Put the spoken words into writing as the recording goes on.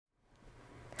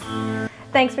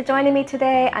Thanks for joining me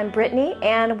today. I'm Brittany,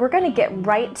 and we're going to get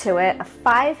right to it. A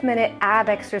 5-minute ab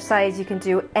exercise you can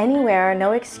do anywhere,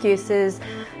 no excuses.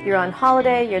 You're on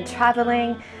holiday, you're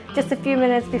traveling, just a few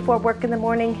minutes before work in the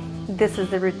morning. This is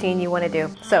the routine you want to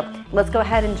do. So let's go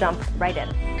ahead and jump right in.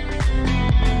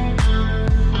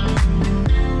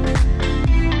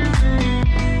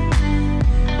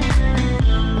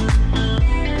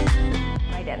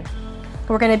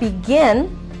 We're going to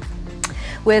begin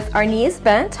with our knees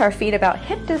bent, our feet about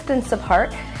hip distance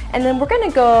apart, and then we're going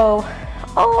to go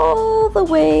all the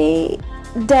way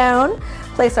down.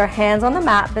 Place our hands on the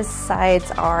mat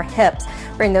besides our hips.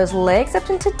 Bring those legs up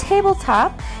into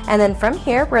tabletop, and then from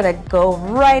here we're going to go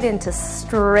right into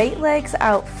straight legs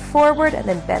out forward and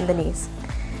then bend the knees.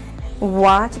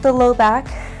 Watch the low back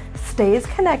stays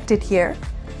connected here.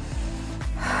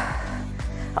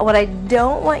 What I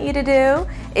don't want you to do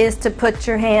is to put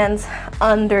your hands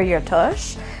under your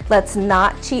tush. Let's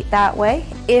not cheat that way.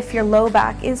 If your low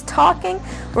back is talking,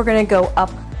 we're gonna go up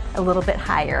a little bit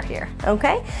higher here,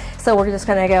 okay? So we're just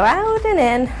gonna go out and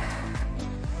in.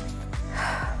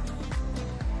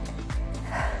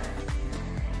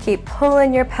 Keep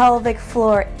pulling your pelvic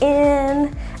floor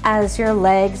in as your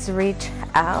legs reach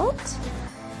out.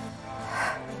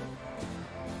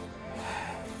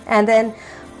 And then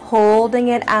holding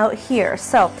it out here.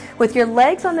 So with your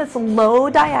legs on this low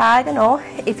diagonal,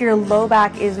 if your low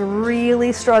back is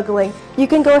really struggling, you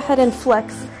can go ahead and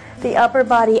flex the upper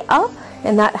body up,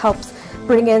 and that helps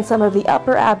bring in some of the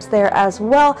upper abs there as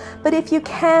well. But if you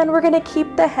can, we're gonna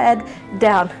keep the head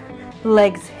down,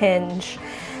 legs hinge,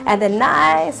 and then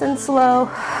nice and slow,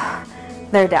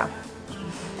 they're down.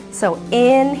 So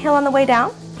inhale on the way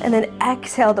down, and then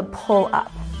exhale to pull up.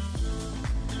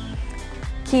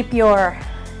 Keep your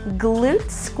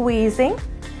glutes squeezing.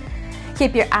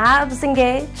 Keep your abs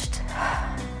engaged.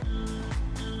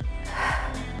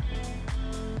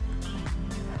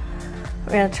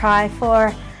 We're going to try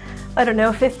for,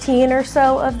 15 or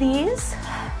so of these.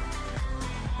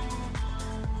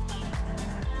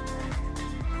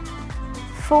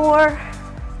 Four,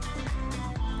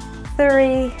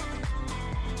 3,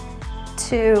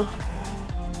 2,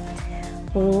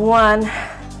 1.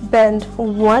 Bend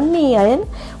one knee in.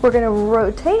 We're going to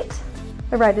rotate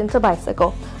right into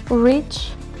bicycle. Reach,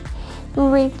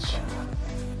 reach.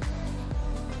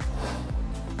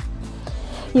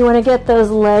 You want to get those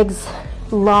legs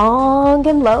long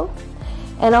and low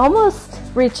and almost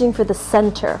reaching for the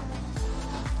center.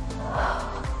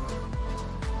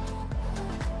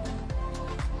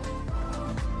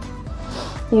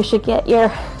 You should get your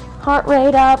heart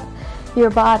rate up.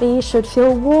 Your body should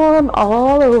feel warm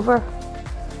all over.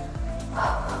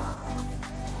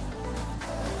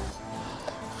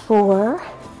 4,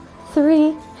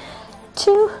 3,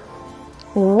 2,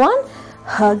 1.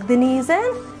 Hug the knees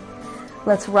in.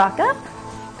 Let's rock up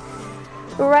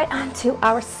right onto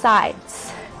our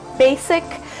sides. Basic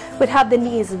would have the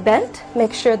knees bent.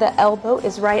 Make sure the elbow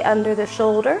is right under the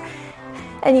shoulder.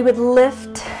 And you would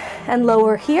lift and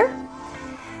lower here.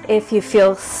 If you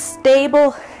feel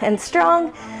stable and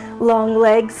strong, long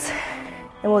legs,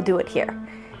 and we'll do it here.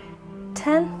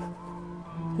 10,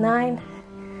 9,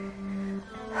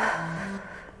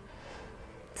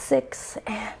 6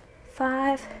 and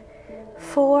 5,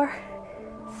 4,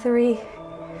 3,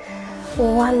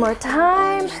 1 more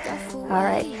time. All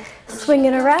right, swing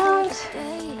it around.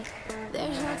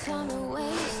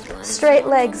 Straight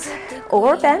legs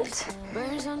or bent,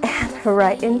 and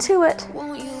right into it.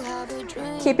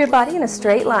 Keep your body in a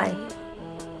straight line.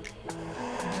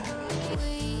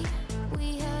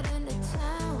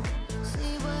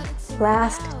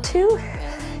 Last 2.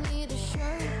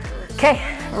 Okay,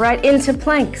 right into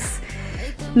planks.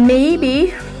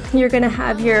 Maybe you're gonna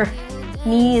have your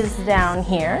knees down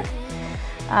here.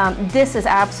 This is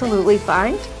absolutely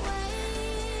fine.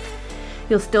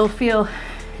 You'll still feel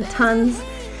tons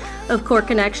of core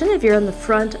connection if you're on the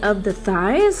front of the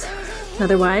thighs.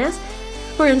 Otherwise,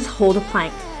 we're gonna just hold a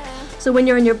plank. So when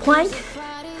you're in your plank,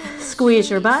 squeeze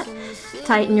your butt,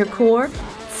 tighten your core,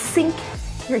 sink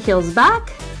your heels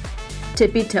back,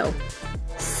 tippy toe,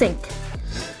 sink.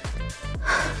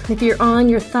 If you're on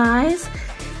your thighs,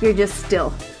 you're just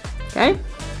still, okay?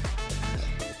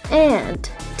 And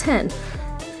 10,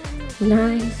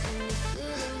 9,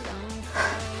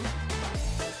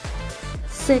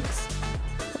 6,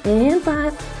 and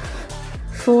 5,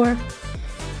 4,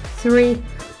 3,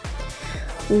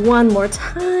 1 more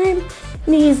time.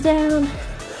 Knees down.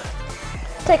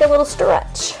 Take a little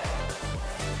stretch.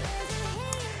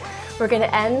 We're going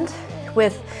to end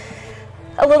with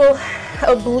a little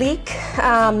oblique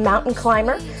mountain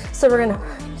climber. So we're going to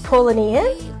pull a knee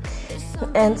in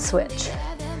and switch.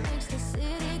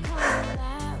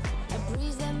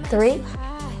 3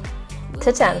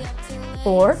 to 10.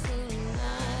 4,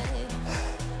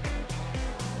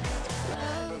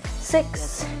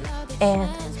 6, and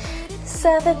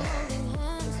 7,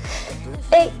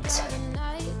 8,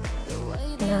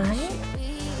 9.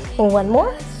 One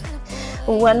more.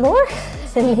 One more.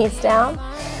 Knees down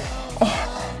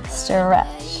and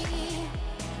stretch.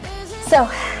 So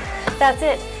that's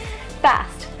it.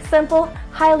 Fast, simple,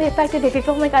 highly effective. If you've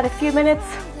only got a few minutes,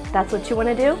 that's what you want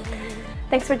to do.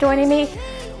 Thanks for joining me.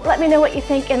 Let me know what you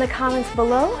think in the comments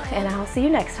below, and I'll see you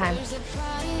next time.